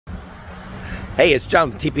Hey, it's John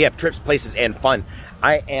with TPF Trips, Places, and Fun.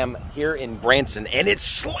 I am here in Branson, and it's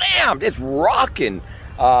slammed. It's rocking.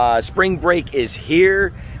 Spring break is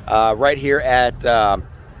here, right here at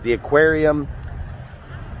the aquarium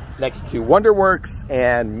next to Wonderworks.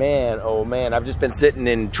 And man, oh man, I've just been sitting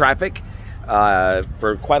in traffic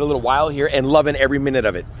for quite a little while here and loving every minute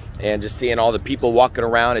of it. And just seeing all the people walking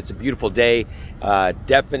around. It's a beautiful day.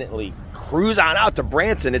 Definitely cruise on out to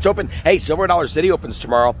Branson. It's open. Hey, Silver Dollar City opens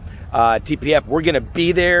tomorrow. TPF, we're going to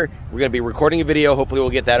be there. We're going to be recording a video. Hopefully we'll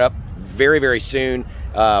get that up very, very soon.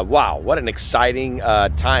 Wow, what an exciting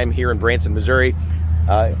time here in Branson, Missouri.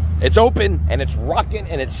 It's open and it's rocking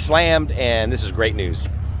and it's slammed, and this is great news.